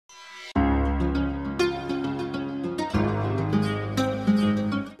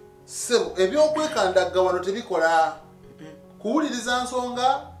sebo ebyokwekandaga wano tebikola kuwuliriza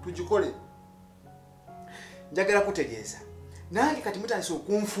nsonga tugikole njagala kutegeeza nange kati mutandise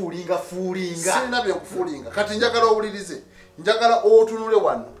okunfuulinga sirina byekufuulinga kati njagala owulirize njagala otunule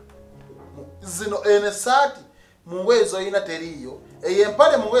wano zino enesaati mu ngwezo oyina teriiyo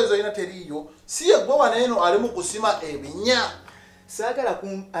eyempale mu ngwezo oyina teriiyo si yegwe wano eno ali mu kusima ebinya saagala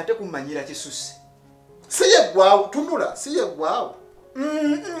ate kummanyira kisusse si yeggwawo tunula si yeggwawo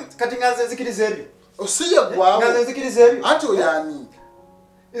kati nga nze nzikiriza ebyo si yeggwawo nga nze nzikiriza ebyo anti oyani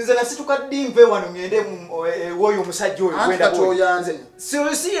nze nasituka ddi nve wano ngende woyo omusajja oyo anti kati oyanze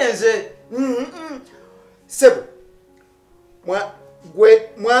si yenze sebo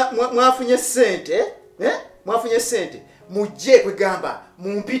mwafunye ssente mwafunye ssente mujje kwegamba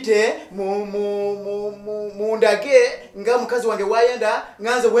mumpite mundage nga mukazi wange wayenda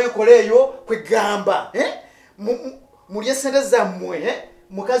nganze wenkola eyo kwegamba mulye ssente zammwe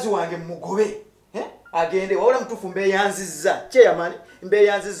mukazi wange mugobe agende wawula mutuufu mbeyanzizza kyeyamani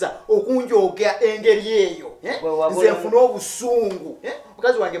mbeyanzizza okunjogera engeri eyo nze nfuna obusungu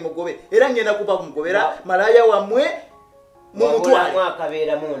mukazi wange mugobe era ngenda kuba kumugobera malaya wammwe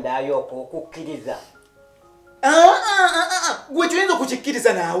mumutwakabeera mundayo okukkiriza gwe kyoyinza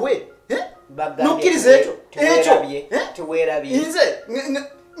okukikkiriza naawe nokkiriza ekyo nze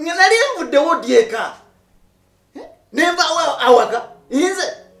nga nali nvuddewo dyeka nenvaawo awaka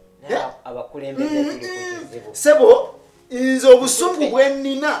nze sebo nze obusungu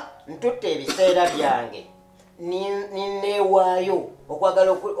bwennina ntutte ebiseera byange ninneewaayo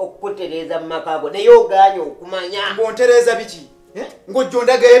okwagala okukutereeza mu maka go naye ogaanye okumanya ng'ontereeza biki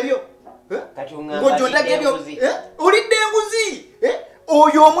ng'ojjondaga ebyo ng'ojjondaga ebyo olidde enguzi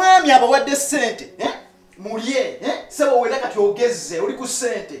oyo omwami abawadde ssente mulye sebo wena kati ogezze oli ku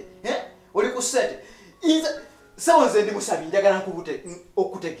ssente sebo nze ndi musabi njagala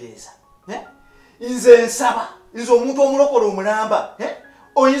okutegeeza nze nsaba nze omuntu omulokola omulamba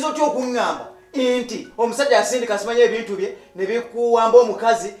oyinza otya okuŋŋamba nti omusajja asindika asimanya ebintu bye ne bikuwamba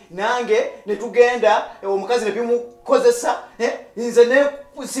omukazi nange ne tugenda omukazi ne bimukozesa nze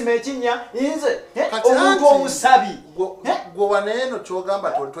nesima ekinnya nze omuntu omusabi gwe waneeno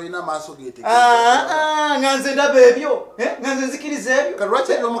kyogamba tolina maaso nga nze ndaba ebyo nga nze nzikiriza ebyo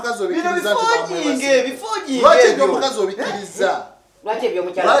lwaki ebyomukazi bifoginga lwaki ebyomukazi obikkiriza lwaki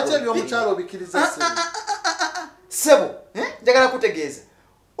ebyomukyalo obikkiriza sebo njagala kutegeeza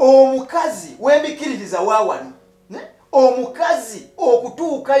omukazi wembikiririza waawano omukazi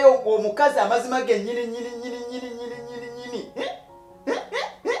okutuukayo omukazi amazima ge nyini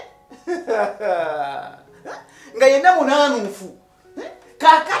nga yenna munaanuufu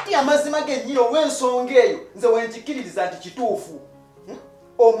kakati amazima ge nyini olw'ensonga eyo nze wenkikiririza nti kituufu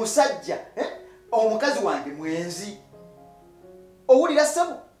omusajja omukazi wange mwenzi owulira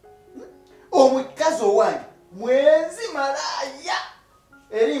sebo omukazi owange mwenzi malaya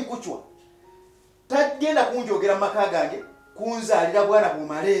eri nkuchwa tagenda kunjogera maka gange kunzalira bwana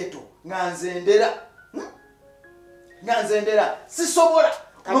bumaleeto nga nzendera sisobola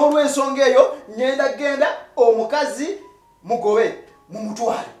n'olw'ensonga eyo ngenda genda omukazi mugobe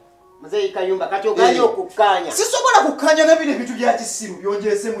mumutwale muzeyi Kayumba kati oganye okukkanya sisobola kukkanya na bino ebintu bya kisiru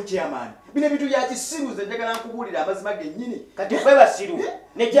byonjese mu kyamaani bino ebintu bya kisiru nze njagala nkubuulira amazima gennyini kati ffe basiru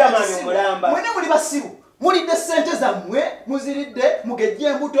ne kyamaani omulamba mwene muli basiru mulidde ssente zammwe muziridde mugejje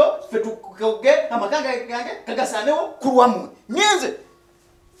embuto ffe tukoge amaka gange kagasaanewo ku lwammwe nyenze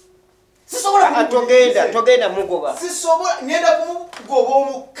sisobola togenda mugoba sisobola ngenda kumugoba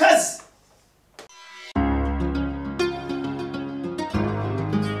omukazi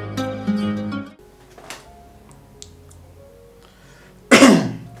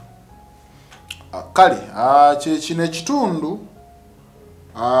kale kino ekitundu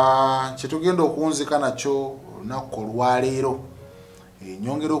kyetugenda okunzika nakyo olunaku olwaleero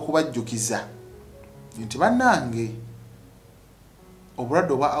nyongera okubajjukiza nti bannange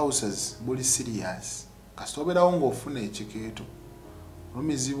obulwadde obwa ulcers buli serious kasita obeerawo ng'ofuna ekikeeto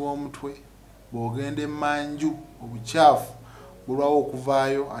olumizibwa omutwe bw'ogenda emmanju obukyafu bulwawo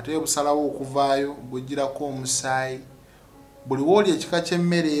okuvaayo ate busalawo okuvaayo bw'ojjirako omusaayi buli woolya ekika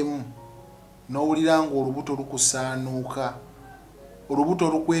ky'emmere emu n'owulira ng'olubuto lukusaanuuka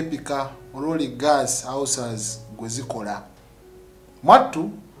olubuto lukwepika olwoli gas ulcers gwe zikola mwattu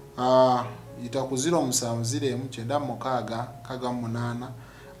yita ku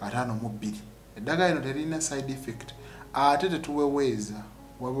 0709965852 eddagala lino terina side effect ate tetuweweeza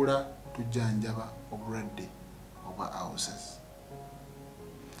wabula tujjanjaba obulwadde obwa ulcers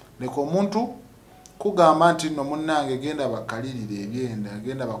leka omuntu kugamba nti nno munnange genda bakalirire ebyenda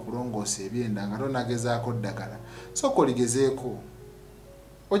genda bakulongoosa ebyenda nga tonagezaako ddagala sooka oligezeeko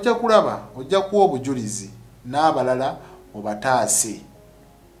ojja kulaba ojja kuwa obujulizi n'abalala obataase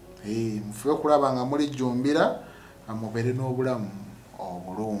mufube kulaba nga muli jjumbira amubere n'obulamu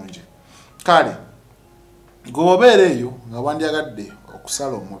obulungi. Kale gwobeera eyo nga wandyagadde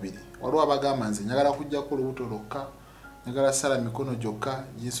okusala omubiri waliwo abagamba nze njagala kujjako olubuto lwokka njagala sala mikono gyokka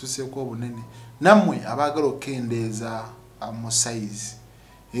ginsuseeko obunene nammwe abaagala okukendeeza mu sayizi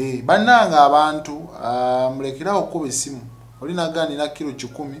bannanga abantu mulekerawo okuba essimu olinaga nina kilo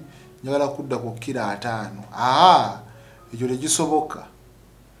 10 njagala kudda ku kilo 5 ekyo tekisoboka.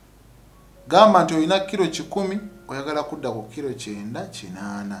 Gamba nti olina kilo 10 oyagala kudda ku kilo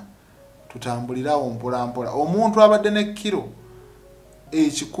 9-8 tutambulirawo mpola mpola. Omuntu abadde ne kilo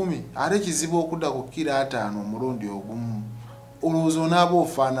 10 ate kizibu okudda ku kilo 5 omulundi ogumu olowooza onaaba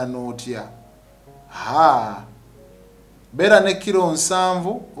ofaanana otya? Beera ne kilo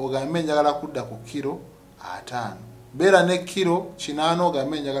 7 ogambe njagala kudda ku kilo 5. Beera ne kilo 8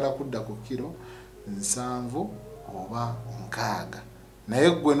 ogambe njagala kudda ku kilo 7 oba 6. Naye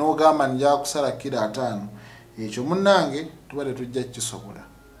gwe n'ogamba njagala kusala kilo 5 ekyo munnange tubadde tujja kisobola.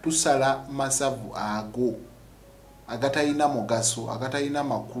 Tusala masavu ago agatayina mugaso agatayina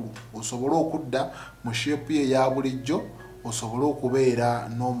makulu osobole okudda mu shepu ye ya bulijjo osobole okubeera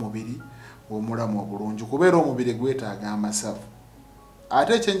n'omubiri omulamu obulungi kubeera omubiri gwetaaga amasavu.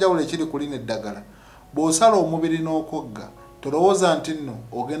 Ate ekyenjawulo ekiri kulina eddagala bw'osala omubiri n'okogga tolowooza nti nno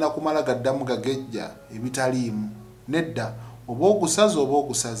ogenda kumala gaddamu gagejja ebitaliimu. Nedda oba ogusaze oba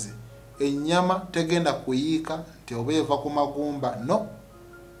ogusaze ennyama tegenda kuyiika nti oba eva ku magumba no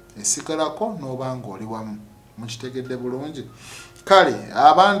esigalako n'oba ng'oli wamu. Mukitegedde bulungi. Kale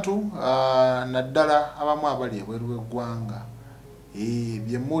abantu naddala abamu abali ebweru w'eggwanga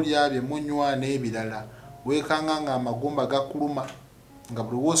bye mulya bye munywa n'ebirala weekanga nga amagumba gakuluma nga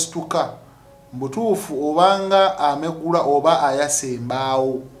buli wosituka mbutuufu obanga amegula oba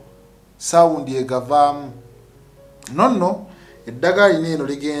ayasembaawo sawundi egavaamu nonno eddagala lino eno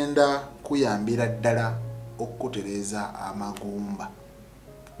ligenda kuyambira ddala okukutereeza amagumba.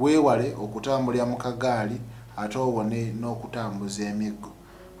 Weewale okutambulira mu kagaali ate obone n'okutambuza emiggo.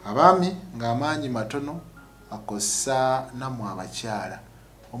 Abaami ng'amaanyi matono akosa nammwe abakyala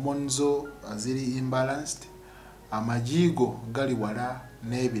omonzo ziri imbalanced amajigo gali wala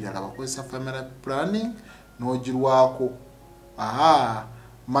n'ebirala bakozesa family planning n'ogirwako.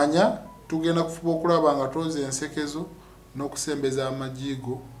 Manya tugenda kufuba okulaba nga twoza ensekezo n'okusembeza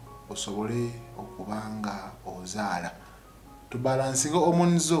amajigo osobole okubanga ozaala. Tubalansinga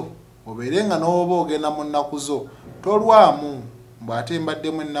omunzo obeerenga n'oba ogenda mu nnaku zo tolwamu mbw'ate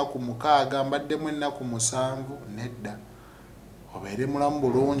mbaddemu ennaku 6 mbaddemu ennaku 7 nedda obeere mulamu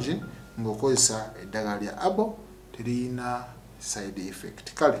bulungi ng'okozesa eddagala lya abo terina side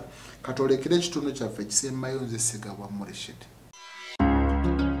effect. Kale katolekere ekitundu kyaffe ekisembayo nze Sigabwa Murishid.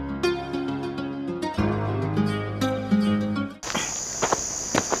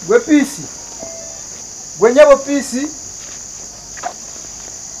 Gwe piisi gwe nyabo piisi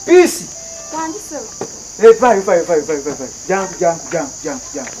piisi vai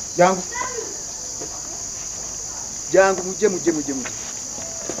jangu muje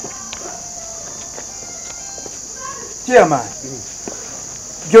chairman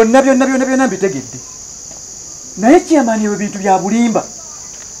byonna mbitegedde naye chairman ebyo bintu bya bulimba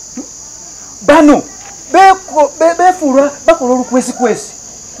bano befuula bakola olukwesikwesi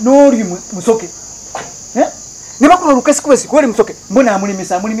n'oli musoke ne bakola olukwesikwesi kwoli musoke mbona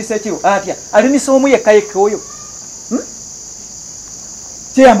amulimisa ekiro atya alimisa omu yekka oyo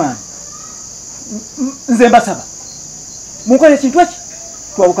chairman nze mbasaba munkole ekintu eki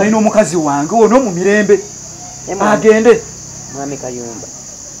twawukane n'omukazi wange ono mu mirembe agende. Mwami Kayumba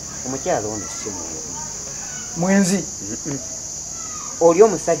omukyalo ono si mwenzi oli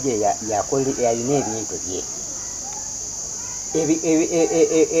omusajja yalina ebintu bye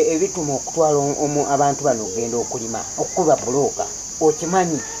ebituma okutwala abantu bano okugenda okulima okukuba bulooka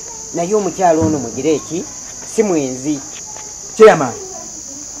okimanyi naye omukyalo ono mugire eki si mwenzi chairman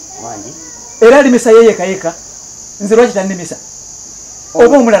wangi era alimisa yeyekayeka nze lwaki tannimisa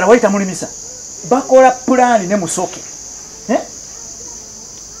oba omulala wali tamulimisa bakola pulaani ne musoke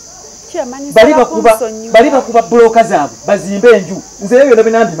bali bakuba bulooka zaabwe bazimbe enju nze ebyo byonna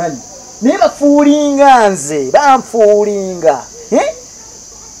binambimanyi naye bafuulinga nze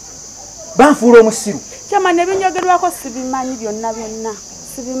banfuula omusiru kyama nebinyogerwako sibimanyi byonna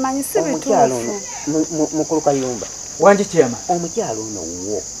sibimanyi si bituufu. Mukulu Kayumba wangi kyama omukyalo ono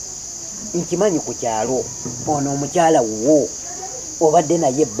wuwo nkimanyi ku kyalo ono omukyala wuwo obadde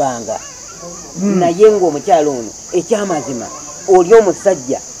naye ebbanga naye ng'omukyalo ono ekyamazima oli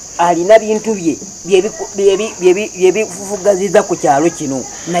omusajja alina bintu bye byebifufugaziza ku kyalo kino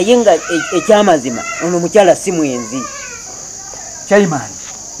naye nga ekyamazima ono mukyala si mwenzi. Chairman,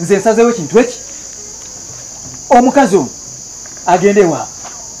 nze nsazeewo ekintu eki omukazi ono agende wa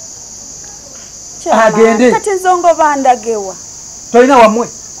agende kati nzongo bandagewa tolina wamwe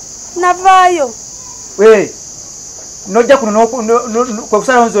navaayo nojja kuno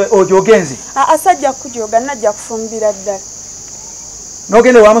kwekusala nze ojogenze asajja kujoga najja kufumbira ddala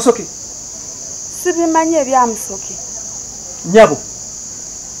nogende wa musoke sibimanyi ebyamusoke nyabo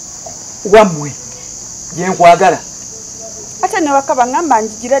wamwe gyenkwagala ate ne wakaba ngamba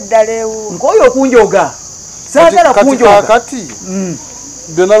njigira ddala ewu nk'oyo okunjoga saagala kunjoga kati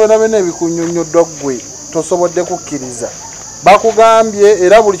byonna ebikunyonyoddwa ggwe tosobodde kukkiriza bakugambye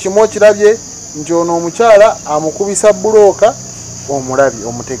era buli kimu okirabye nti ono omukyala amukubisa bulooka omulabye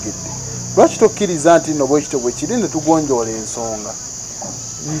omutegedde lwaki tokkiriza nti nno bwekito bwe kiri ne tugonjoola ensonga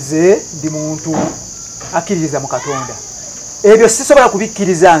nze ndi muntu akkiririza mu Katonda ebyo sisobola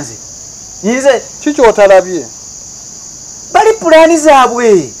kubikkiriza nze kikyotalabye bali pulaani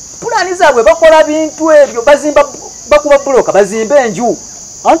zaabwe bakola bintu ebyo bazimba bakuba bulooka bazimba enju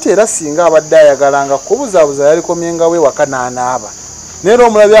anti era singa abadde ayagalanga kubuzaabuza yalikomyengawe waka n'anaaba neera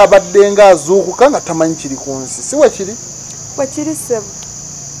omulabye abadde nga azuukuka nga tamanyi kiri ku nsi si wekiri wekiri ssebo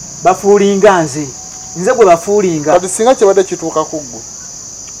bafuulinga nze gwe bafuulinga kati singa kibadde kituuka ku ggwe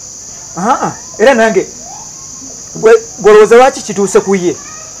era nange golowooza lwaki kituuse ku ye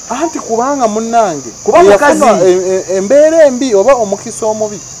anti kubanga munnange kuba mukazi embeera embi oba omukisa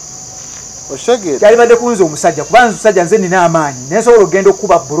omubi oshegeera kyalibadde kunze omusajja kubanga omusajja nze nina amaanyi nensobola okugenda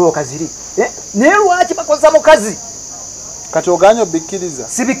okukuba bulooka ziri naye lwaki bakoza mukazi kati oganye obikkiriza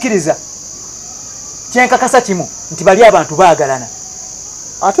sibikkiriza kyenkakasa kimu nti bali abantu baagalana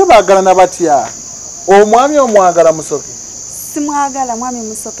ate baagalana batya omwami omwagala musoke simwagala mwami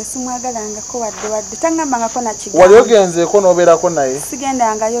musoke simwagalangako wadde tangambangako nakigambo wali ogenzeeko n'obeerako naye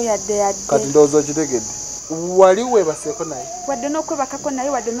sigendangayo yadde kati ndowooza okitegedde wali weebaseeko naye wadde n'okwebakako naye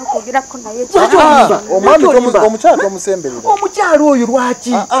wadde n'okwogerako naye omwami omukyala tomusemberera omukyala oyo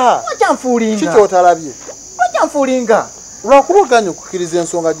lwaki lwakyamfuulinga kikyotalabye lwakyamfuulinga lwakuba oganye okukkiriza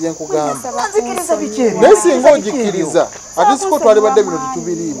ensonga gye nkugamba nzikiriza biki ebyo naye singa ogikkiriza ate siko twalibadde bino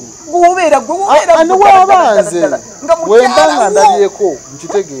tetubiriimu gwobeera ani waaba nze wemba nga ndabyeko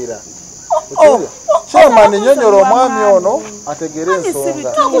nkitegeera kyamani nyonyola omwami ono ategeere ensonga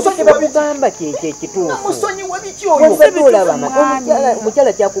kyakugamba kyekyo ekituufu olaba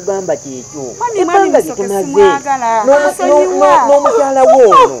omukyala kyakugamba kyekyo ebbanga litumaze n'omukyala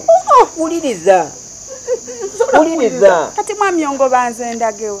woono wuliriza kati mwami ongo banze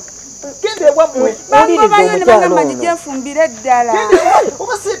ndagewa gendebwa mmwe bambamanyi gyenfumbira eddala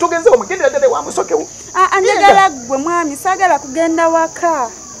oba si tugenzewo mugendera ddala wa musokewo anjagala ggwe mwami saagala kugenda waka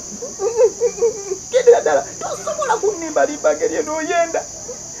gendera ddala tosobola kunnimbalimba ngeri eno oyenda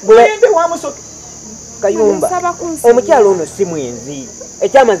gende wa musoke Kayumba omukyala ono si mwenzi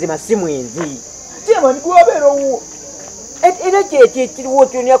ekyamazima si mwenzi kyemani gwobeera owuwo era kyekyo ekiriwo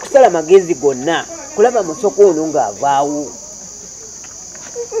tyonera kusala magezi gonna kulaba musoke ono ng'avaawo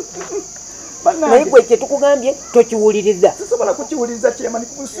naye gwe kyetukugambye tokiwuliriza sisobola kukiwuliriza kyemani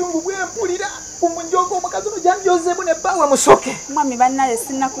ku busungu bwempulira kumunjoga omukazi ono janjozeemu ne bbaawe musoke mwami bannaye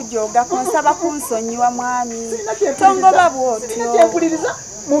sinna kujogako nsaba kunsonyiwa mwami tongoba bwotyo kyempuliriza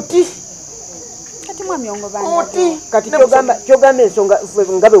muti kati mwami ongoba muti kati kyogamba ensonga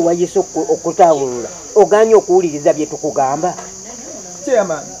nga bwe wayise okutaawulula oganye okuwuliriza bye tukugamba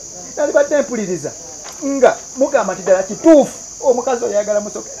kyemani nalibadde mpuliriza nga mugamba nti ddala kituufu omukazi oyagala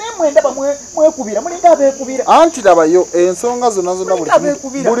musoke naye mwendaba mwekubira mulinga abeekubira anti labayo ensonga zonna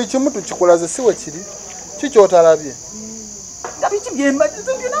buli kimu tukikulaze si we kiri kikyotalabye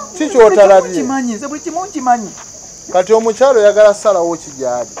kikyotalabye nze buli kimu nkimanyi kati omukyalo oyagala salawo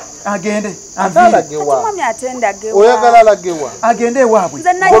kigyali agende atalagewa mwami atendagewa oyagala alagewa agende ewaabwe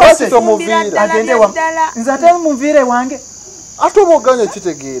olwaki tomuviira agende ewaabwe nze ate munviire wange ate oba oganye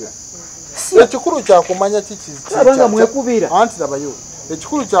kitegeera ekikulu kyakumanya abanga mwekubira anti labayo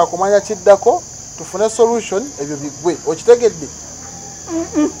ekikulu kyakumanya kiddako tufune solution ebyo bigwe okitegedde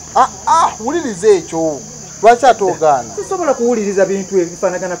wuliriza ekyo lwaki ate ogaana sisobola kuwuliriza bintu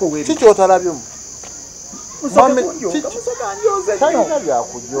ebifaanaganako webi kikyotalabyemu talina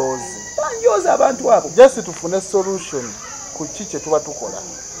byakujooze banjooza abantu abo just tufune solution ku ki kye tuba tukola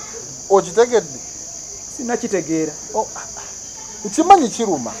okitegedde sinakitegeera nkimanyi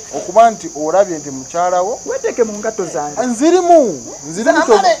kiruma okuba nti olabye nti mukyalawo weteeke mu ngatto zange nzirimu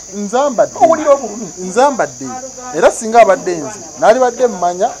nzambadde era singa abadde nze naalibadde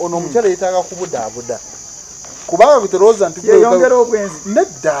mmanya ono omukyala yeetaaga kubudaabuda kubanga kuterooza nti yeyongera obwenzi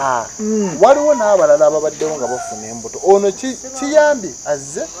nedda waliwo n'abalala ababaddewo nga bafuna embuto ono kiyambye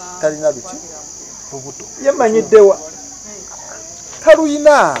azze talina luki lubuto yemanyiddewa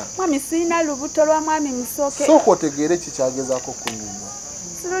taluyina mwami sirina lubuto lwa mwami musooke sooka otegeere kikyagezaako kunyuma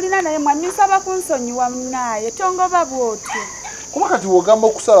sirulina naye mwami nsaba kunsonyiwa munaye tongoba bw'otyo kuba kati wogamba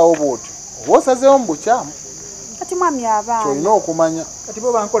okusalawo bw'otyo oba osazeewo mu bukyamu kati mwami abaana kyolina okumanya kati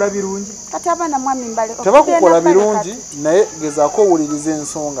bo bankola birungi kati abaana mwami mbale tebakukola birungi naye gezaako owuliriza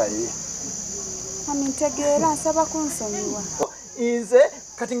ensonga ye mwami ntegeera nsaba kunsonyiwa nze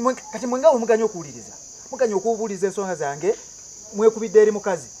kati mwenga muganya okuwuliriza muganya okuwuliriza ensonga zange mwekubidde eri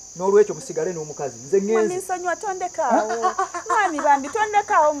mukazi n'olwekyo musigale n'omukazi nze mwami nsonyiwa tondekaawo mwami bambi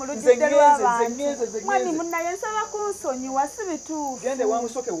tondekaawo mu lujjudde lw'abantu mwami munaye nsaba kunsonyiwa si bituufu gende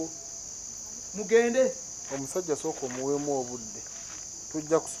wamusokewo mugende omusajja sooka omuweemu obudde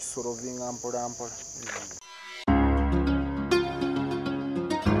tujja kukisolovinga mpolampola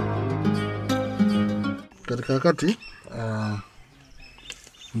kati kakati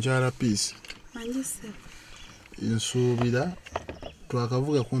nkyala piisi nsuubira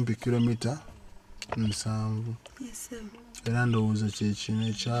twakavuga kumpi kilomita 7 era ndowooza kyekino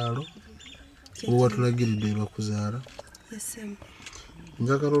ekyalo oba watulagiridde bakuzaala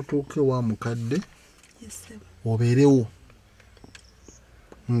njagala otuuke wa mukadde obeerewo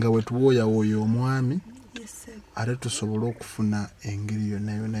nga bwe tuwooyawooya omwami ate tusobole okufuna engeri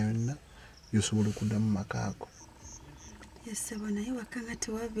yonna yonna yonna yosobola okuddamu makaago naye wakanga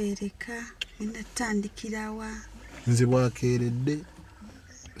tewabeereka nenatandikirawa nze bwakeeredde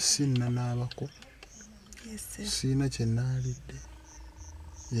sinnanaabako siina kyenaalidde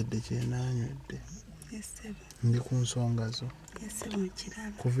yadde kyenanywedde ndi ku nsonga zo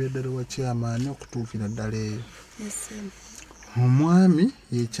kuva eddala wa kyamaani okutuukira ddala eyo omwami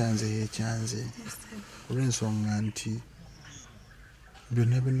yekyanze olw'ensonga nti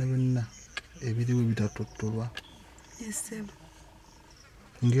byonna ebiriwo bitatottolwa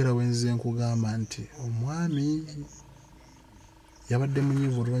ngera wenzize nkugamba nti omwami yabadde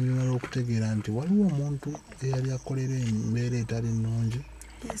munyiivu oluvannyuma lw'okutegeera nti waliwo omuntu eyali akolera embeera etali nnungi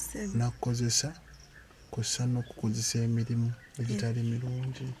nakukozesa kussa n'okukozesa emirimu egitali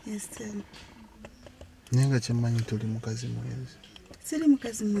mirungi naye nga kyemmanyi toli mukazi mwenzi siri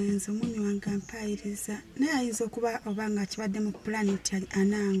mukazi mwenzi omwami wange ampayiriza naye ayinza okuba oba nga kibadde mu pulaani nti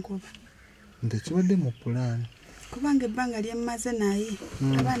anangoba nti kibadde mu pulaani kubanga ebbanga lyemmaze naye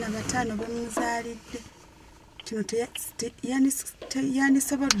abaana 5 bemuzaalidde kino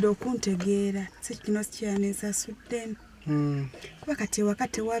yandisobodde okuntegeera si kino kyanezasuddemu kuba kati ewaka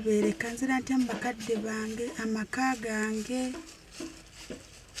tewabeereka nzira ntya mu bakadde bange amaka gange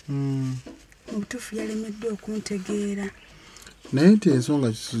mu butuufu yalemeddwe okuntegeera naye nti ensonga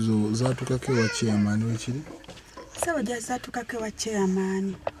zo zaatukako ewa kyeyamaani wekiri saba gyazaatukako ewa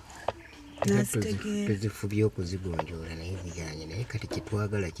kyeyamaani tuzifubye okuzigonjoola naye biganye naye kati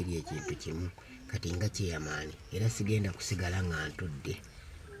kyetwagala kiri ekintu kimu kati nga kyeyamaani era sigenda kusigala nga ntudde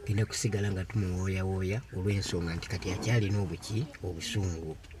genda kusigala nga tumuwooyawooya olw'ensonga nti kati akyalina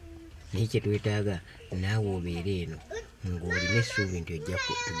obusungu naye kyetwetaaga naawe obeera eno ng'olina essuubi nti ojja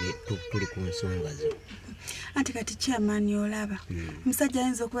tuli ku nsonga zo anti kati kyamaani olaba omusajja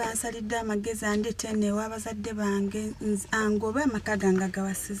ayinza okuba yansalidde amagezi andeeta eno ew'abazadde bange angobe amaka gange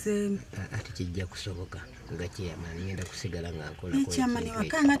agawasizeemu ati kijja kusoboka nga kyeyamaani ngenda kusigala nga nkola kyamaani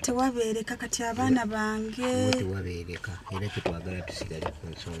wakanga tewabeereka kati abaana bange tewabeereka era kyetwagala tusigale ku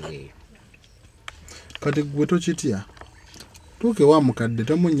nsonga eyo kati gwe tokitya tuuke wa mukadde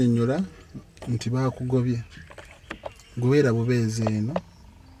tomunnyonnyola nti baakugobye gwebeera bubeezi eno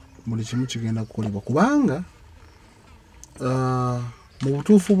buli kimu kigenda kukolebwa kubanga mu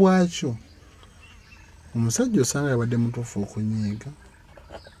butuufu bwakyo omusajja osanga yabadde mutuufu okunyiiga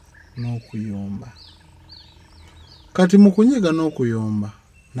n'okuyomba kati mu kunyiiga n'okuyomba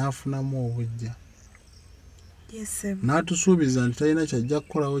n'afunamu obujja n'atusuubiza nti talina kyajja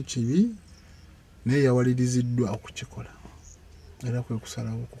kukolawo kibi naye yawaliriziddwa okukikola era kwe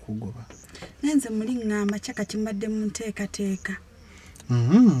kusalawo okukugoba nenze muli ŋŋamba kyakati mbadde mu nteekateeka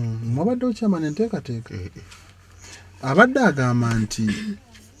mwabadde okyamana enteekateeka abadde agamba nti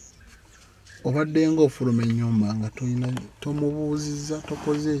obadde nga ofuluma ennyumba nga tomubuuzizza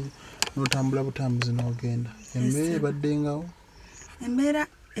tokoze n'otambula butambuzi n'ogenda embeera ebaddengawo embeera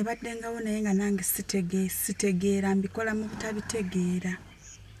ebaddengawo naye nga nange sitegeera mbikola mu butabitegeera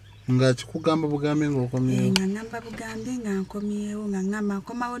nga kikugamba bugambe ng'okomyewo nga ngamba bugambe nga nkomyewo nga ngamba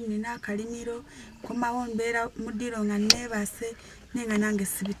nkomawo nina akalimiro nkomawo mbeera mu ddiro nga neebase naye nga nange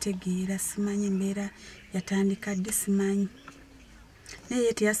sibitegeera simanyi embeera yatandika ddi simanyi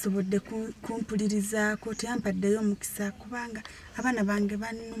naye teyasobodde kumpulirizaako teyampaddeyo omukisa kubanga abaana bange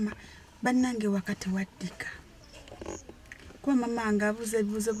bannuma bannange wakati waddika kuba mama wange abuuza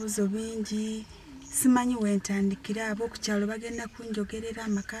ebibuuzobuuzo bingi simanyi wentandikira ab'okukyalo bagenda kunjogerera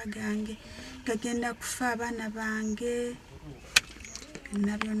amaka gange gagenda kufa abaana bange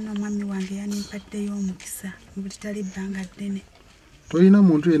na byonna omwami wange yanimpaddeyo omukisa mu bulitali bbanga ddene. Tolina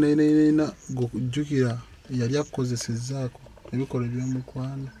muntu yenna gujjukira yali akukozesezzaako ebikolwa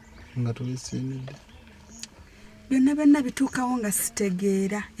by'omukwano nga tobisiimidde? Byonna byonna bituukawo nga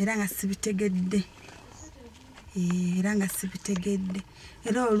sitegeera era nga sibitegedde.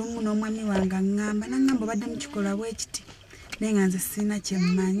 Era olumu n'omwami wange aŋŋamba naŋŋamba obadde mukikola bwe kiti naye nga nze sirina kye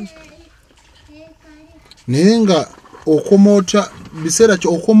mmanyi. Naye nga okomoota biseera ki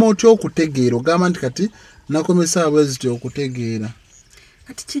okomoota okutegeera ogamba nti kati nakomesa bweziti okutegeera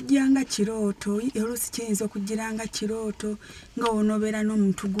kati kijjanga kirooto oluusi kiyinza okujjiranga kirooto nga onoobeera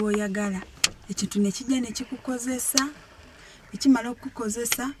n'omuntu gw'oyagala ekintu ne kijja ne kikukozesa ekimala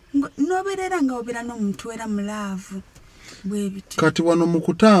okukozesa n'obeerera nga obeera n'omuntu era mulaavu bwe bityo. Kati wano mu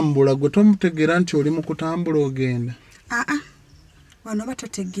kutambula gwe tomutegeera nti oli mu kutambula ogenda? Wano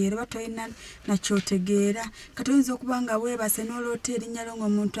batotegeera batoyina nakyotegeera kati oyinza okuba nga weebase n'oloota erinnya lyo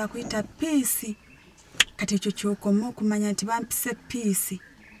ng'omuntu akuyita piisi kati ekyo kyokoma okumanya nti bampise piisi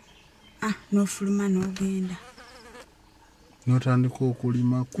n'ofuluma n'ogenda n'otandika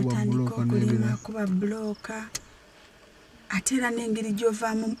okulima kuba bulooka ate era n'engeri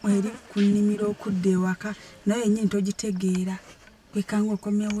gy'ovaamu eri ku nnimiro okudda ewaka naye yennyini togitegeera kwekanga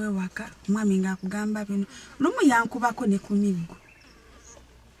okomyewo ewaka omwami ng'akugamba bino lumu yankubako ne ku miggo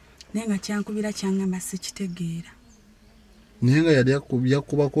naye nga kyankubira kyangamba sikitegeera. Naye nga yali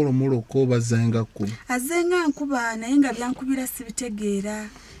yakubako olumuloko oba azenga kkuba? Azenga nkuba naye nga byankubira sibitegeera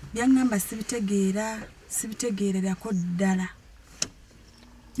byaŋŋamba sibitegeererako ddala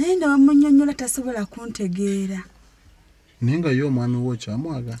naye nga bamunnyonnyola tasobola kuntegeera. Naye nga ye omwami wo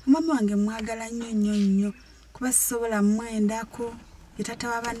okyamwagala? Omwami wange mwagala nnyo kuba sisobola mwendako ye taata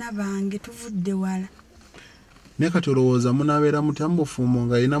w'abaana bange tuvudde wala. Naye kati olowooza munaabeera mutya mu bufumo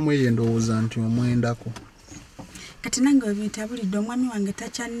nga yinamu eyo endowooza nti omwendako? Kati nange webitabulidde omwami wange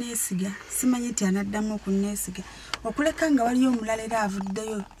takyanneesiga simanyi nti anaddamu okunneesiga okuleka nga waliyo omulala era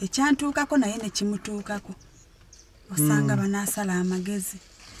avuddeyo ekyantuukako naye ne kimutuukako osanga banaasala amagezi.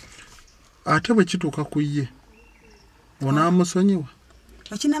 Ate bwe kituuka ku ye onaamusonyiwa?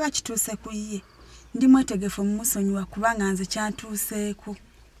 Okinaba kituuse ku ye ndi mwetegefu mumusonyiwa kubanga nze kyantuuseeko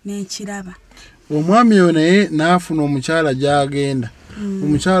n'enkiraba. Omwami oyo naye n'afuna omukyala gy'agenda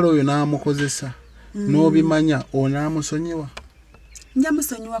omukyala oyo n'amukozesa n'obimanya onaamusonyiwa? Nja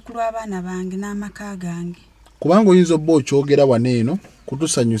musonyiwa ku lw'abaana bange n'amaka gange kubanga oyinza obba okyogera wano eno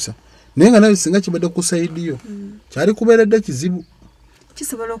kutusanyusa naye nga nawe singa kibadde ku saidi yo kyali kubeeredde kizibu.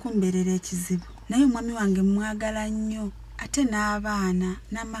 Kisobola okumbeerera ekizibu naye omwami wange mwagala nnyo ate n'abaana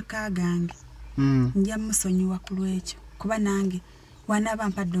n'amaka gange nja musonyiwa ku lw'ekyo kuba nange wanaaba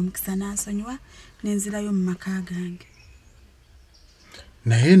mpadde omukisa n'asonyiwa n'enzirayo mu maka gange.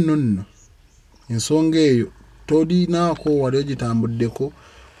 Naye nno ensonga eyo tolinaako wali ogitambuddeko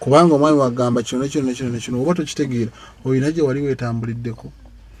kubanga omwami wagamba kino oba tokitegeera olina gye wali weetambuliddeko?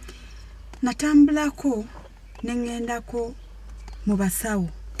 Natambulako ne ŋŋendako mu basawo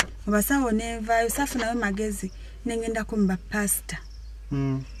nenvaayo saafunayo magezi ne ŋŋendako mu bapasita.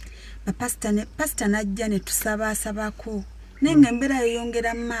 Pasita najja ne tusabaasabako naye nga embeera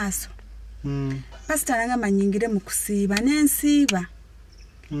yeyongera mu maaso. Pasita nangamba nnyingire mu kusiiba n'ensiiba.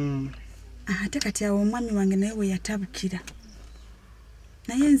 Ate kati awo omwami wange naye we yatabukira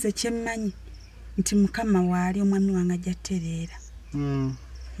naye nze kyemmanyi nti Mukama waali omwami wange ajja ttereera.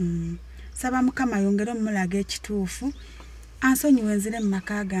 Saba Mukama yongere omulaga ekituufu ansonyiwe nzire mu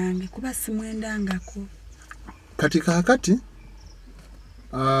maka gange kuba simwendangako. Kati kaakati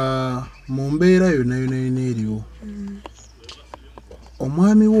mu mbeera yonna eriwo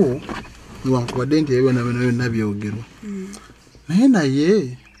omwami wo newankubadde nti byonna byogerwa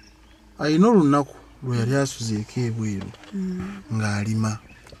naye alina olunaku lwe yali asuzeeko ebweru ng'alima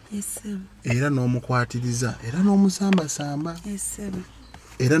era n'omukwatiriza era n'omusambasamba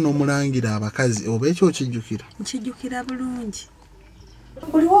era n'omulangira abakazi oba ekyo okijjukira? Nkijjukira bulungi.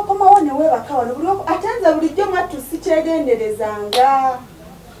 Buli wokomawo ne weebaka wano ate nze bulijjo mwattu sikyegenderezanga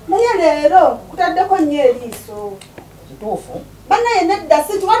naye leero kutaddeko nnyo eriiso. Kituufu bannaye nedda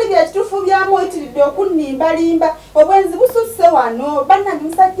situwali byekituufu byamuyitiridde okunnimbalimba obwenzi bususse wano bannange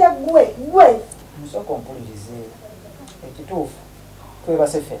musajja gwe musooka ompulirize ekituufu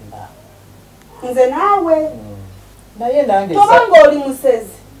twebase ffenna nze naawe naye nange tobanga oli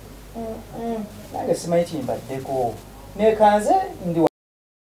musezi nange simanyi kimbaddeko nekanze ndi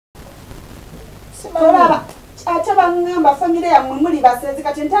olaba ate bangamba famire yammwe muli basezi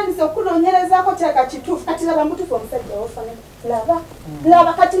kati ntandise okunoonyerezaako teeka kituufu kati laba mutufu omusajja wofane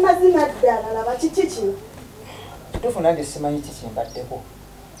laba kati mazima ddala laba kiki kino kituufu nange simanyi kikimbaddeko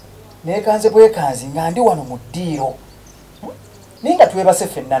neekanze bwekanzi nga ndi wano mu ddiiro naye nga twebase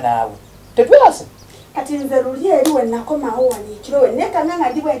ffenna naawe tetwebase kati nze luli eri we nakomawo wano ekiro we nekanga nga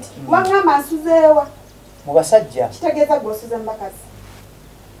ndi bwe nti waŋŋamba nsuzeewa mu basajja kitegeeza gw'osuze mu bakazi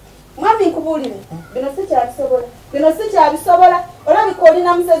mwami nkubuulire bino si kyabisobola olabika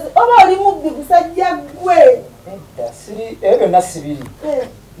olina musezi oba oli mubbi busajja gwe edda siri ebyo byonna sibiri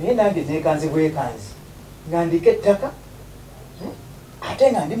naye nange neekanze bwekanzi nga ndiko ettaka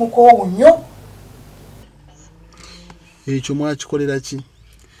ate nga ndi mukoowu nnyo ekyo mwakikolera ki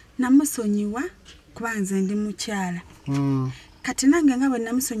namusonyiwa kuba nze ndi mukyala kati nange nga bwe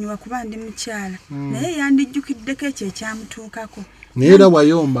namusonyiwa kuba ndi mukyala naye yandijjukiddeko ekyo ekyamutuukako naye era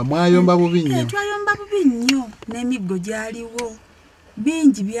wayomba mwayomba bubi nnyo twayomba bubi nnyo n'emiggo gyaliwo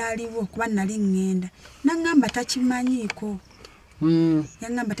bingi byaliwo kuba nali ŋŋenda naŋŋamba takimanyiiko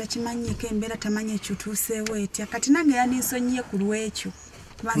yaŋŋamba takimanyiiko embeera tamanyi ekituuseewo etya kati nange yandinsonyiye ku lw'ekyo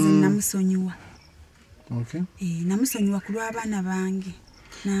kuba nze namusonyiwa namusonyiwa ku lw'abaana bange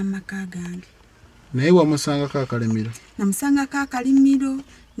n'amaka gange naye wamusangako akalimiro namusangako akalimiro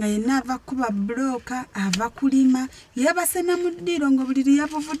nga yenna ava kuba buloka ava kulima yeebasena mu ddiiro ng'obuliri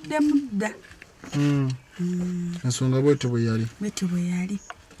yabuvuddemu dda ensonga bwetyo bwe yali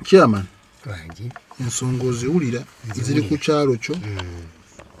chairman ensonga oziwulira ziri ku kyalo kyo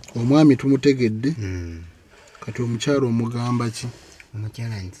omwami tumutegedde kati omukyalo omugamba ki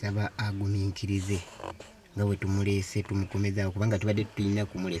omukyala nsaba agumiikirize nga bwe tumuleese tumukomezaawo kubanga tubadde tulina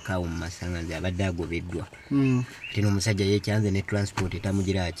kumulekaawo mu masanga nze abadde agobeddwa ate n'omusajja yekyanze ne transport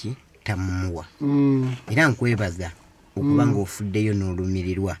etamugira ki tamumuwa era nkwebaza okuba ng'ofuddeyo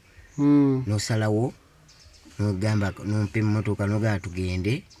n'olumirirwa n'osalawo n'ogamba nompa emmotoka n'ogamba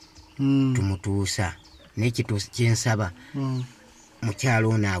tugende tumutuusa naye kyensaba mukyalo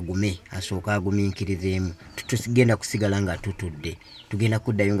ono agume asooka agumiikirizeemu tugenda kusigala nga tutudde tugenda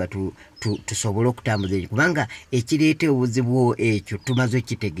kuddayo nga tusobole okutambuza ekyo kubanga ekireeta obuzibu ekyo tumaze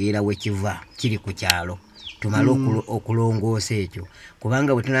okitegeera we kiva kiri ku kyalo tumale okulongoosa ekyo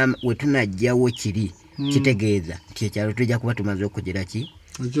kubanga we tunajjawo kiri kitegeeza nti ekyalo tujja kuba tumaze okugira ki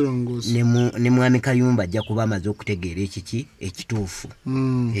ne mwami Kayumba ajja kuba amaze okutegeera ekiki ekituufu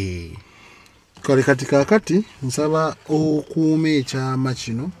kale kati kakati nsaba okuuma ekyama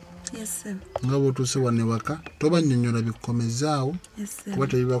kino nga bw'otuuse wano ewaka tobannyonnyola bikomezaawo kuba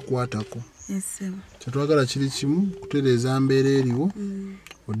tebibakwatako kyetwagala kiri kimu kutereeza mbeera eriwo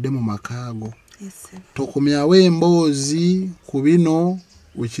odde mu makaago tokomyawo emboozi ku bino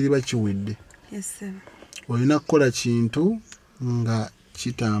wekiriba kiwedde olina kukola kintu nga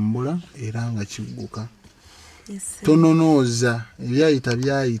kitambula era nga kigguka tononooza ebyayita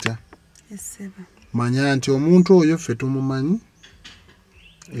byayita manya nti omuntu oyo ffe tumumanyi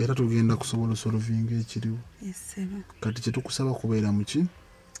era tugenda kusobola osolovinga ekiriwo kati kyetukusaba kubeera muki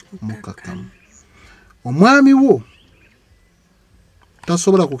mukakkamu omwami wo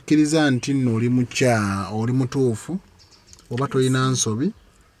tasobola kukkiriza nti nno oli mukyaa oli mutuufu oba tolina nsobi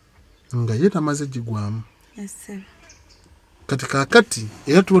nga ye tamaze gigwamu kati kakati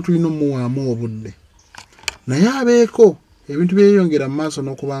era tuba tulina omuwaamu obudde naye abeeko ebintu byeyongera mu maaso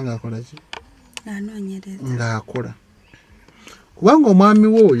n'okuba nga akola ki ng'akola kubanga omwami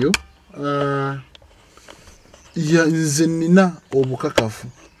we oyo nze nina obukakafu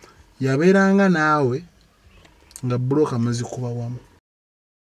yabeeranga naawe nga buloka muzikuba wamu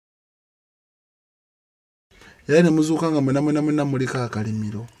era ne muzuuka nga mwena muliko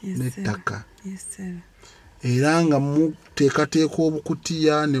akalimiro n'ettaka era nga muteekateeka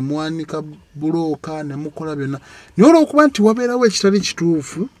obukutiya ne mwanika bulooka ne mukola byonna naye olw'okuba nti wabeerawo ekitali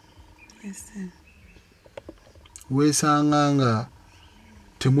kituufu weesanga nga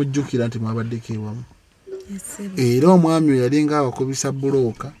temujjukira nti mwabaddeko ewamu era omwami oyo yalinga abakubisa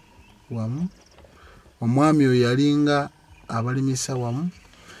bulooka wamu omwami oyo yalinga abalimisa wamu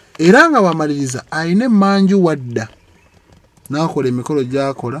era nga wamaliriza alina emmanju wadda n'akola emikolo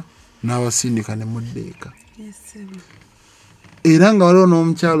gy'akola n'abasindika ne muddeeka era nga waliwo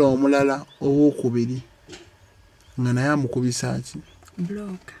n'omukyalo omulala owokubiri nga naye amukubisa ki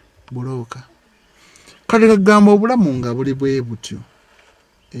bulooka kale kagamba obulamu nga buli bwe butyo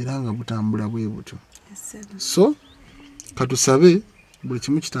era nga butambula bwe butyo so katusabe buli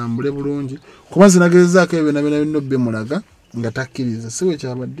kimu kitambule bulungi kuba zinagezezaako ebyo byonna bimulaga nga takkiriza siwe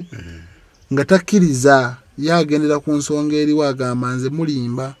kyabadde nga takkiriza yagendera ku nsonga eriwo agamba nze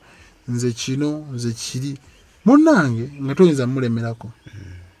mulimba nze kino nze kiri munnange nga toyinza mulemerako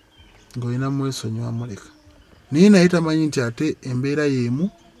ng'olina mwesonyiwa muleka naye naye tamanyi nti ate embeera yeemu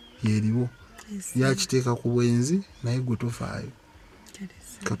yeeriwo yakiteeka ku bwenzi naye gwe tofaayo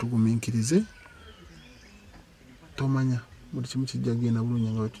katugumiikirize tomanya buli kimu kijja genda bulungi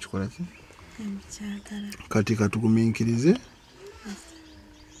nga wetukikola ki kati katugumiikirize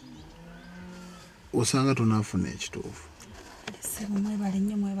osanga tonaafuna ekituufu mwebale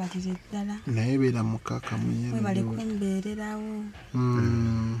nnyo mwebalire ddala naye beera mukaka mwebale kumbeererawo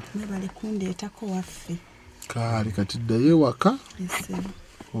mwebale kundeetako waffe kaali kati ddayo ewaka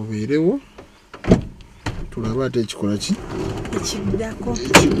obeerewo tulabe ate ekikola ki ekiddako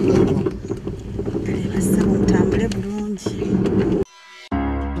basaba mutambule bulungi.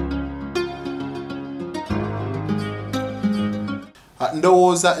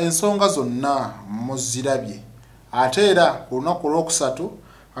 Ndowooza ensonga zonna muzirabye ate era ku lunaku olwokusatu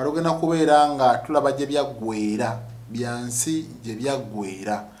alugenda kubeera nga tulaba gye byaggweera byansi gye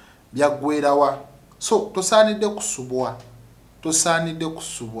byaggweerawa so tosaanidde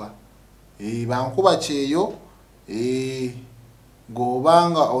kusubwa bankuba kyeyo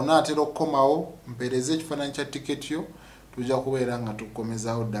ng'obanga onaatera okukomawo mpeereza ekifaananyi kya tiketi yo tujja kubeera nga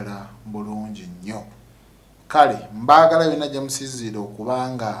tukomezawo ddala bulungi nnyo. Kale mbaagala byonna gye musiizire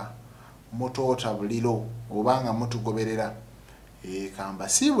okubanga mutoota buliro obanga mutugoberera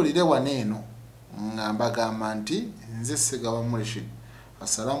kambasiibulire wano eno nga mbagamba nti nze Ssegawa Rashid.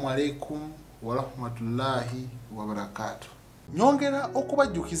 Assalamu alaikum warahmatullahi wabarakatuh. Nyongera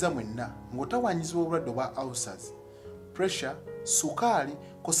okubajjukiza mwenna ng'otawanyizibwa obulwadde obwa ulcers, pressure, sukaali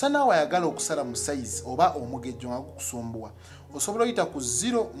kosa naawe ayagala okusala mu size oba omugejjo nga gukusumbuwa osobola oyita ku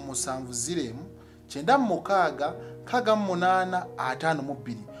 070 9 6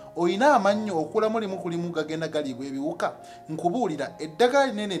 8 oyina amannyo okulamu limu kulimu gagenda galibwa ebiwuka nkubuulira eddagala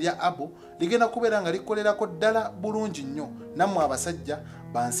linene lya abo ligenda kubeera nga likolerako ddala bulungi nnyo nammwe abasajja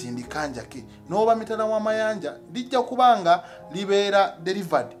bansindika njake n'oba mitala w'amayanja lijja kubanga libeera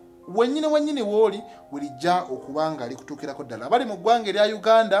delivered wennyini wooli werijja okubanga likutuukirako ddala. Abali mu ggwanga erya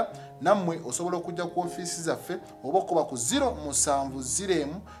Uganda nammwe osobola okujja ku ofiisi zaffe oba okuba ku 070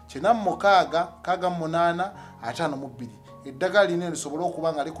 9 6 8 eddagala lino lisobola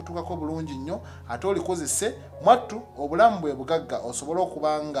okuba nga likutuukako bulungi nnyo ate olikozese mwattu obulamu bwe bugagga osobola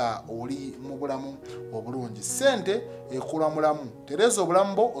okuba nga oli mu bulamu obulungi. Ssente ekula mulamu tereza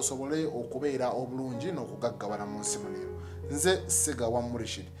obulamu bwo osobole okubeera obulungi n'okugaggawala mu nsi muno. Nze Ssegawa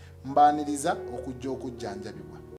Rashid mbaaniriza okujja okujjanjabibwa.